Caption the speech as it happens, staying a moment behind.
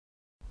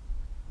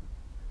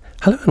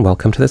Hello and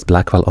welcome to this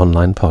Blackwell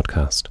online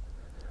podcast.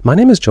 My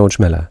name is George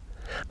Miller,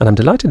 and I'm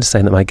delighted to say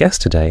that my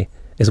guest today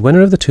is winner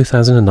of the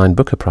 2009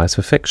 Booker Prize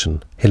for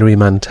Fiction, Hilary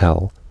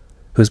Mantel,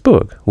 whose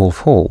book,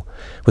 Wolf Hall,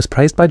 was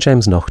praised by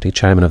James Naughtie,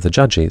 chairman of the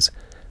judges,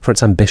 for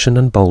its ambition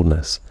and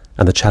boldness,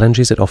 and the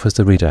challenges it offers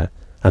the reader,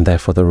 and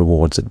therefore the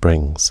rewards it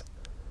brings.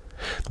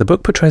 The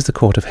book portrays the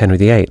court of Henry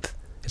VIII,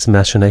 its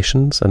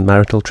machinations and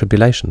marital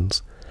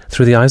tribulations,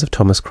 through the eyes of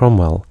Thomas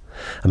Cromwell,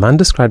 a man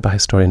described by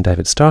historian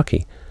David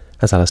Starkey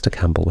as Alistair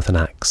Campbell with an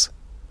axe.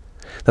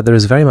 That there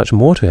is very much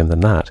more to him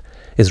than that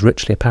is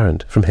richly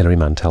apparent from Hilary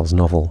Mantel's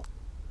novel.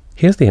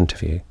 Here's the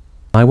interview.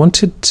 I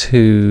wanted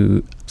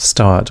to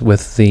start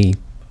with the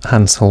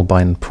Hans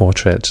Holbein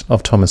portrait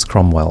of Thomas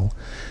Cromwell,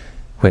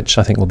 which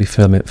I think will be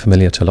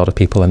familiar to a lot of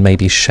people and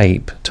maybe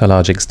shape, to a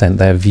large extent,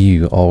 their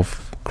view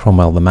of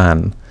Cromwell the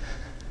man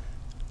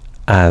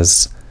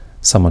as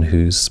someone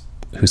who's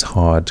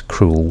hard,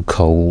 cruel,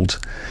 cold,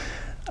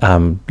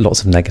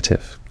 lots of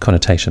negative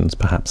connotations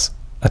perhaps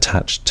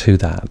attached to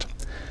that.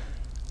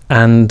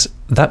 And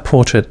that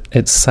portrait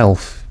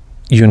itself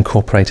you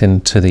incorporate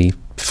into the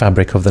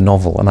fabric of the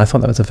novel, and I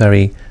thought that was a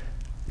very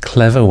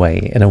clever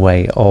way, in a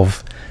way,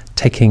 of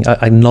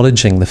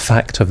acknowledging the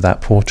fact of that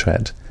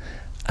portrait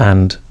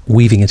and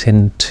weaving it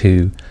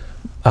into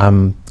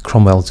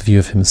Cromwell's view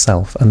of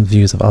himself and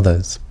views of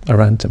others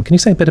around him. Can you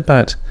say a bit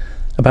about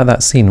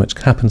that scene, which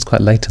happens quite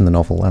late in the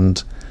novel,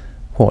 and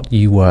what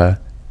you were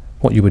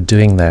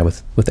doing there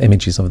with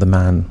images of the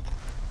man?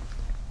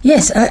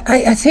 Yes,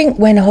 I think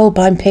when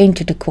Holbein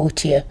painted a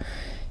courtier,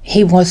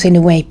 he was in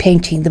a way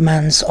painting the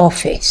man's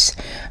office,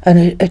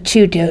 and a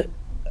Tudor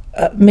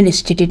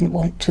minister didn't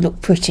want to look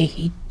pretty,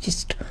 he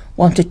just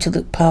wanted to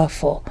look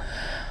powerful.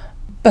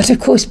 But of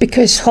course,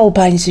 because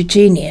Holbein's a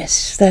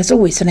genius, there's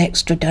always an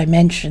extra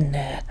dimension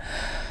there.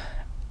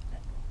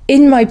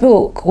 In my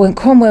book, when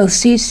Cromwell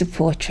sees the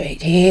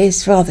portrait, he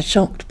is rather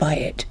shocked by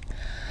it.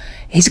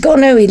 He's got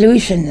no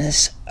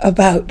illusions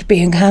about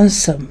being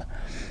handsome,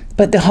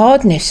 but the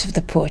hardness of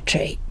the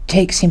portrait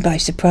takes him by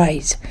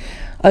surprise.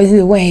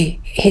 The way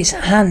his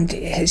hand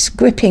is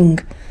gripping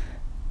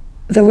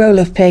the roll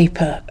of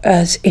paper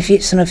as if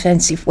it's an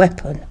offensive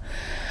weapon.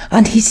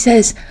 And he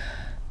says,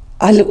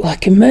 "I look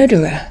like a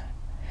murderer."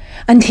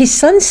 And his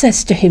son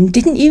says to him,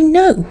 "Didn't you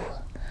know?"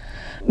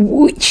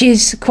 Which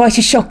is quite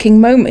a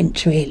shocking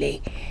moment,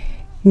 really.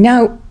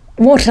 Now,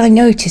 what I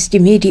noticed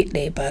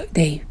immediately about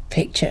the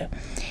picture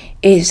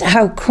is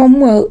how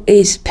Cromwell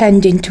is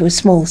penned into a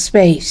small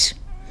space.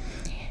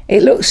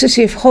 It looks as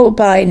if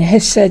Holbein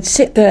has said,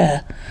 "Sit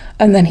there,"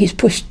 and then he's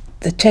pushed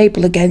the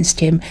table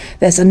against him.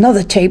 There's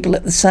another table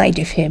at the side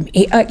of him.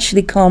 He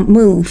actually can't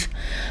move.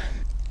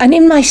 And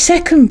in my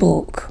second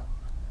book,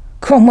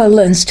 Cromwell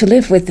learns to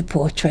live with the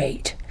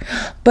portrait,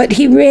 but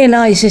he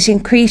realises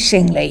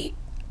increasingly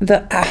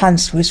that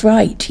Hans was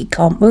right. He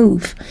can't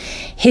move.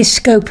 His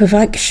scope of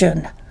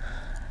action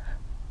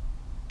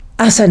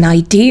as an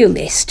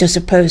idealist, as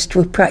opposed to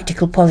a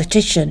practical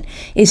politician,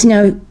 is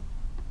now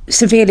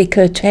severely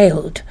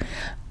curtailed.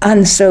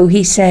 And so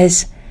he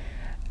says,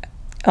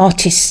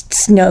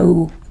 artists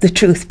know the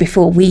truth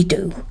before we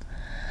do.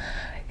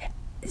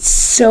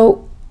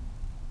 So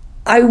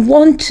I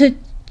wanted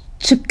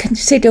to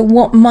consider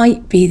what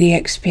might be the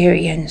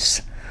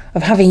experience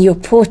of having your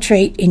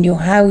portrait in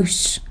your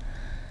house,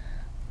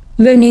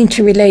 learning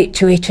to relate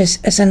to it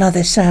as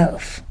another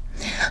self.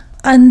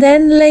 And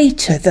then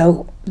later,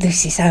 though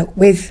this is out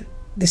with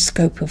the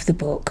scope of the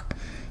book,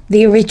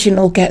 the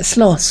original gets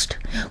lost,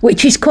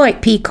 which is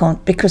quite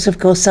piquant because, of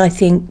course, I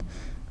think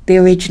the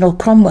original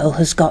Cromwell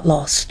has got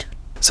lost.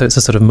 So it's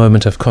a sort of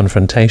moment of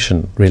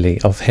confrontation,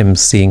 really, of him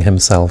seeing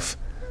himself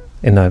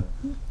in an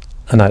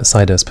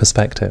outsider's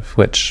perspective,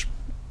 which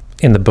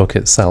in the book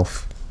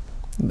itself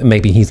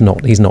maybe he's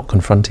not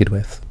confronted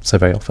with so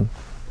very often.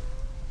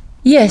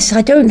 Yes,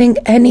 I don't think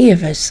any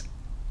of us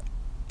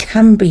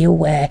can be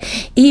aware,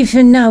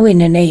 even now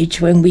in an age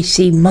when we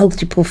see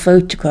multiple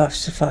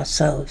photographs of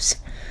ourselves,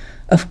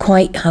 of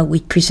quite how we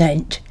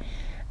present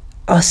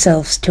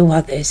ourselves to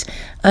others.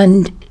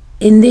 And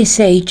in this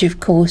age,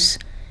 of course,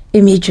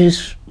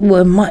 images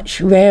were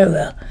much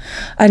rarer.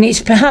 And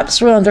it's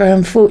perhaps rather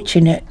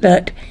unfortunate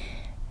that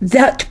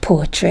that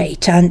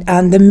portrait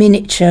and the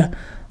miniature,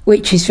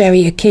 which is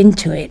very akin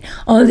to it,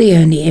 are the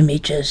only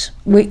images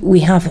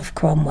we have of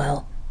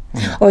Cromwell.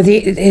 Or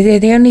they're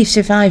the only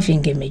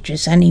surviving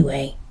images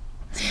anyway.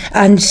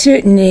 And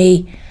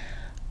certainly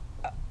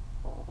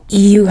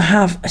you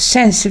have a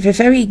sense of a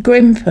very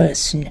grim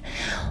person,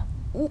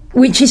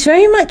 which is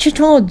very much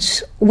at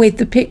odds with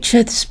the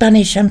picture the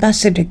Spanish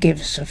ambassador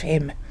gives of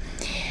him,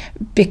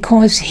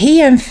 because he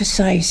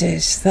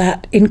emphasises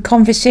that in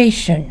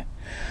conversation,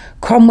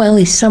 Cromwell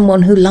is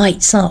someone who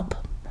lights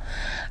up,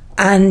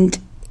 and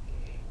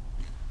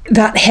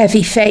that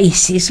heavy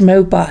face is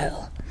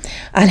mobile,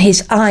 and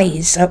his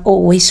eyes are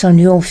always on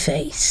your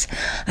face,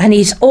 and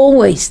he's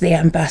always, the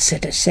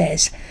ambassador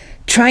says,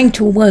 trying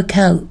to work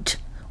out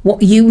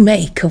what you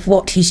make of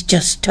what he's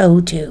just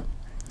told you.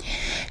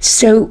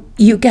 So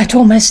you get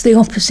almost the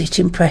opposite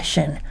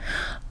impression.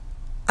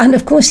 And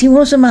of course, he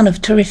was a man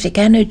of terrific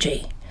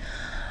energy.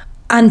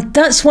 And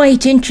that's why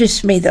it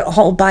interests me that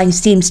Holbein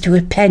seems to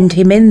have penned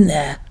him in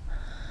there,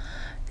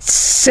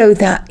 so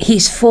that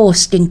he's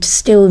forced into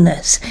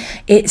stillness.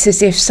 It's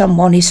as if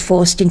someone is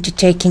forced into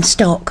taking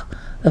stock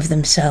of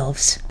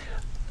themselves.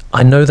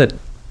 I know that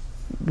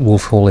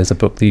Wolf Hall is a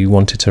book that you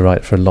wanted to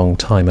write for a long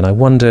time, and I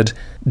wondered,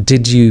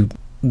 did you,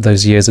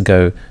 those years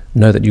ago,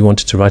 know that you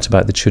wanted to write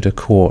about the Tudor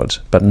court,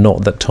 but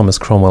not that Thomas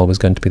Cromwell was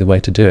going to be the way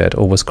to do it?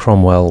 Or was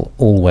Cromwell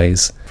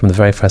always, from the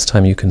very first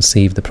time you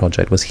conceived the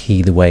project, was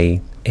he the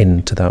way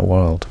into that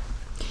world?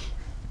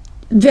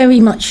 Very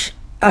much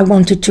I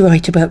wanted to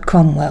write about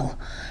Cromwell.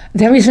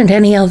 There isn't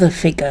any other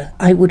figure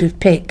I would have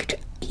picked.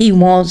 He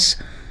was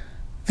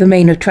the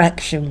main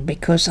attraction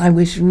because I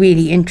was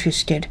really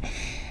interested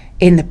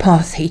in the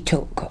path he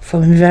took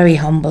from very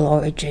humble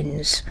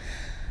origins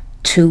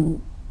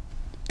to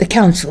the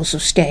councils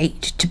of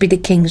state, to be the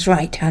king's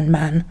right-hand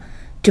man,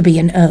 to be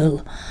an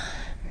earl.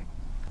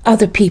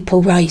 Other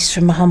people rise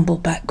from a humble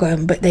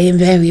background, but they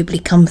invariably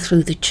come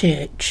through the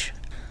church.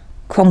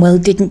 Cromwell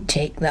didn't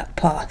take that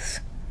path.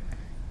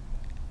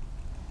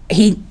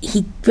 He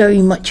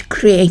very much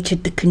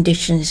created the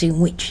conditions in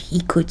which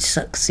he could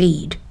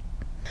succeed,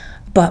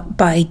 but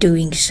by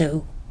doing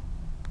so,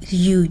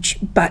 huge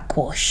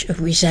backwash of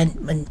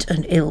resentment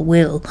and ill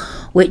will,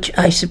 which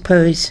I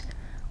suppose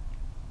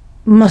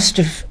must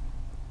have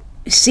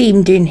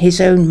seemed in his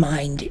own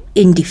mind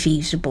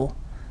indefeasible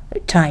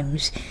at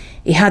times.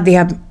 He had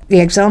the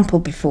example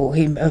before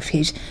him of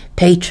his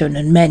patron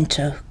and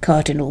mentor,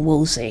 Cardinal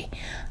Wolsey,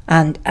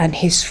 and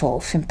his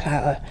fall from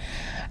power.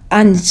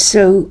 And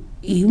so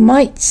you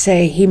might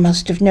say he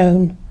must have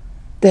known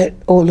that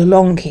all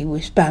along he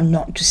was bound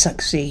not to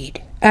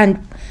succeed.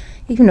 And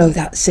you know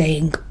that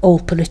saying, all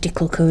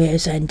political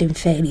careers end in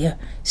failure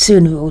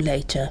sooner or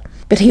later.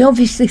 But he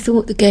obviously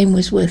thought the game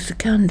was worth the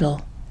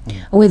candle.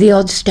 And with the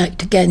odds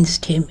stacked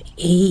against him,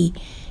 he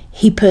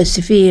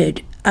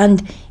persevered.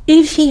 And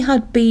if he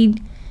had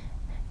been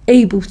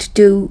able to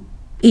do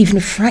even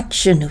a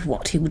fraction of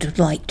what he would have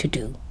liked to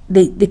do,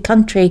 the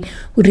country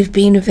would have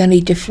been a very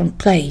different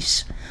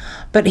place.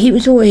 But he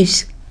was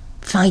always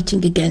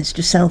fighting against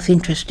a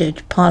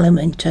self-interested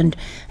parliament and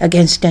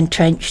against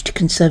entrenched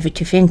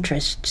conservative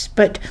interests.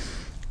 But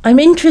I'm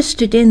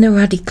interested in the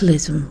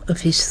radicalism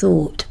of his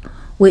thought,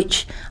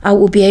 which I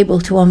will be able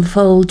to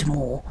unfold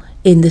more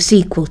in the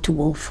sequel to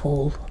Wolf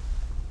Hall.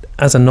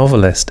 As a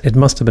novelist, it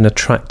must have been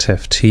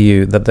attractive to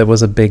you that there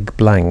was a big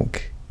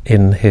blank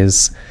in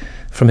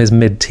from his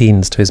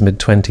mid-teens to his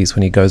mid-20s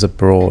when he goes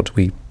abroad.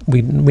 We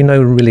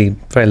know really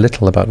very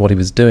little about what he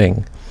was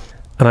doing.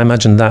 And I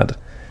imagine that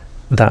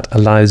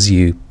allows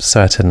you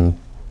certain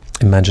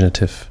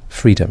imaginative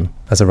freedom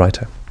as a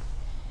writer.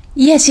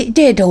 Yes, it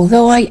did,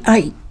 although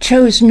I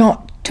chose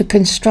not to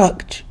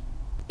construct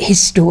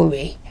his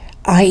story.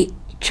 I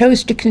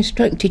chose to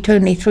construct it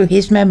only through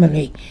his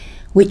memory,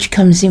 which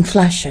comes in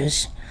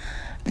flashes.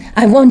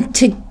 I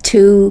wanted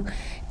to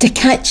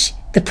catch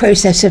the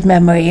process of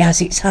memory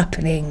as it's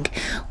happening,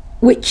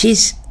 which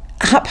is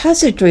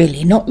haphazard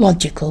really, not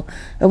logical,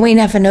 and we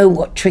never know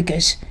what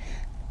triggers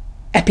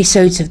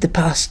episodes of the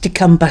past to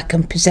come back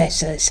and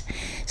possess us.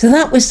 So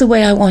that was the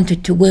way I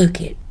wanted to work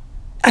it.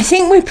 I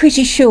think we're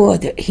pretty sure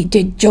that he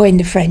did join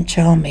the French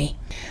army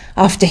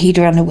after he'd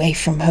run away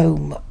from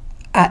home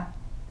at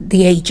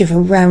the age of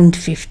around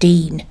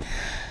 15.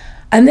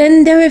 And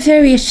then there are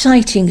various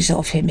sightings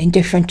of him in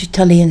different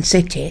Italian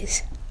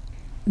cities.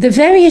 The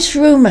various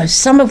rumours,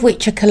 some of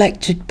which are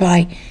collected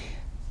by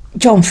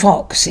John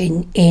Fox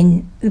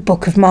in the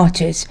Book of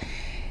Martyrs,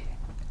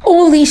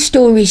 all these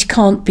stories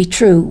can't be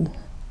true,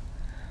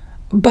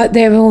 but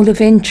they're all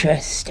of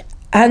interest.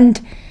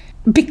 And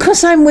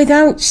because I'm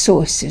without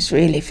sources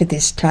really for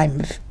this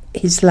time of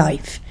his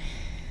life,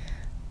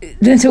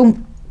 there's a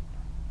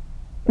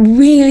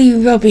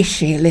really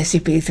rubbishy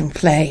Elizabethan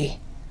play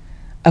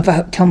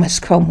about Thomas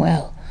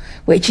Cromwell,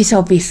 which is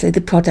obviously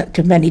the product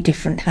of many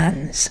different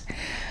hands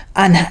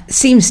and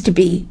seems to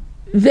be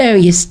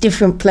various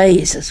different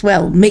plays as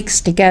well,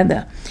 mixed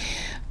together.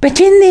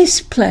 But in this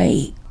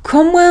play,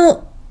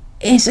 Cromwell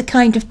is a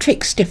kind of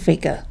trickster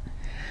figure,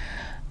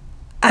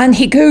 and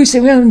he goes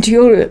around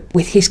Europe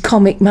with his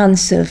comic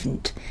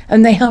manservant,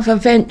 and they have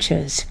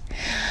adventures.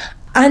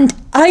 And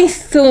I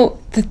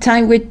thought that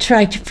I would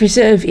try to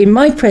preserve in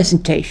my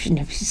presentation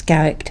of his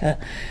character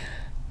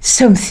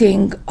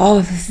something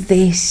of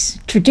this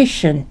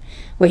tradition,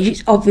 which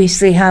is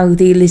obviously how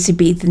the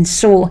Elizabethans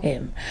saw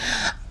him.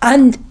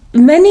 And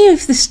many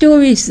of the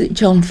stories that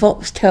John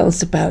Fox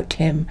tells about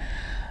him,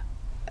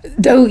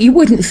 though you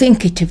wouldn't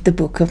think it of the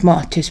Book of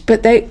Martyrs,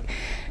 but they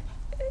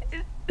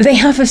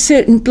have a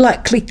certain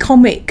blackly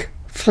comic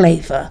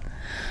flavour.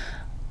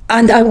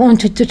 And I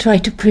wanted to try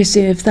to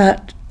preserve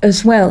that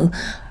as well.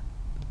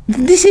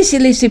 This is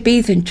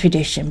Elizabethan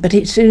tradition, but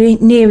it's the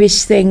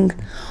nearest thing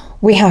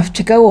we have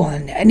to go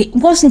on. And it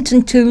wasn't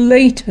until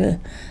later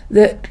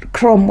that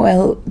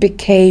Cromwell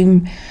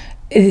became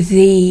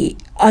the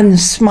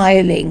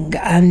unsmiling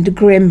and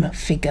grim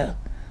figure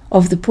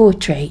of the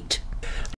portrait.